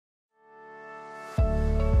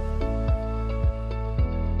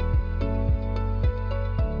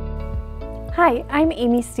Hi, I'm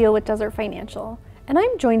Amy Steele with Desert Financial, and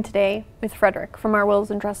I'm joined today with Frederick from our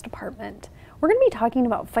Wills and Trust Department. We're going to be talking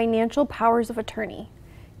about financial powers of attorney.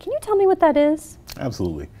 Can you tell me what that is?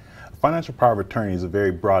 Absolutely. A financial power of attorney is a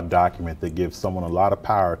very broad document that gives someone a lot of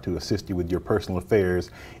power to assist you with your personal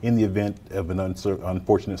affairs in the event of an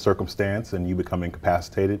unfortunate circumstance and you become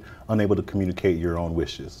incapacitated, unable to communicate your own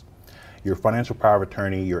wishes. Your financial power of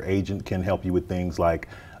attorney, your agent, can help you with things like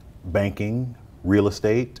banking, real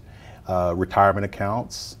estate, retirement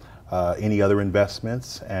accounts, any other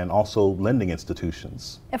investments, and also lending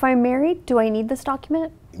institutions. If I'm married, do I need this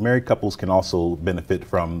document? Married couples can also benefit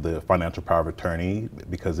from the financial power of attorney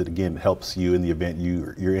because it again helps you in the event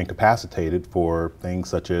you're incapacitated for things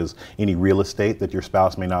such as any real estate that your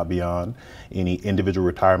spouse may not be on, any individual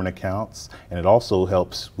retirement accounts, and it also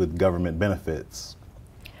helps with government benefits.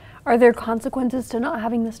 Are there consequences to not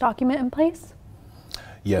having this document in place?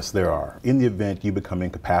 Yes, there are. In the event you become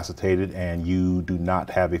incapacitated and you do not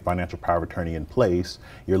have a financial power of attorney in place,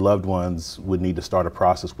 your loved ones would need to start a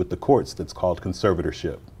process with the courts that's called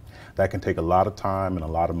conservatorship. That can take a lot of time and a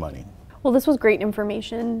lot of money. Well, this was great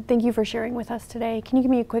information. Thank you for sharing with us today. Can you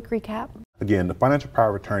give me a quick recap? Again, the financial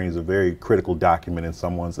power of attorney is a very critical document in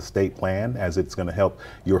someone's estate plan, as it's going to help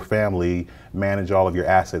your family manage all of your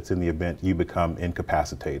assets in the event you become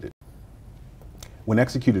incapacitated. When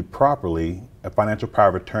executed properly, a financial power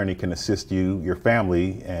of attorney can assist you, your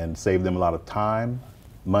family, and save them a lot of time,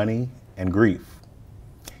 money, and grief.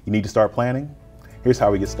 You need to start planning? Here's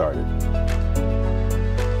how we get started.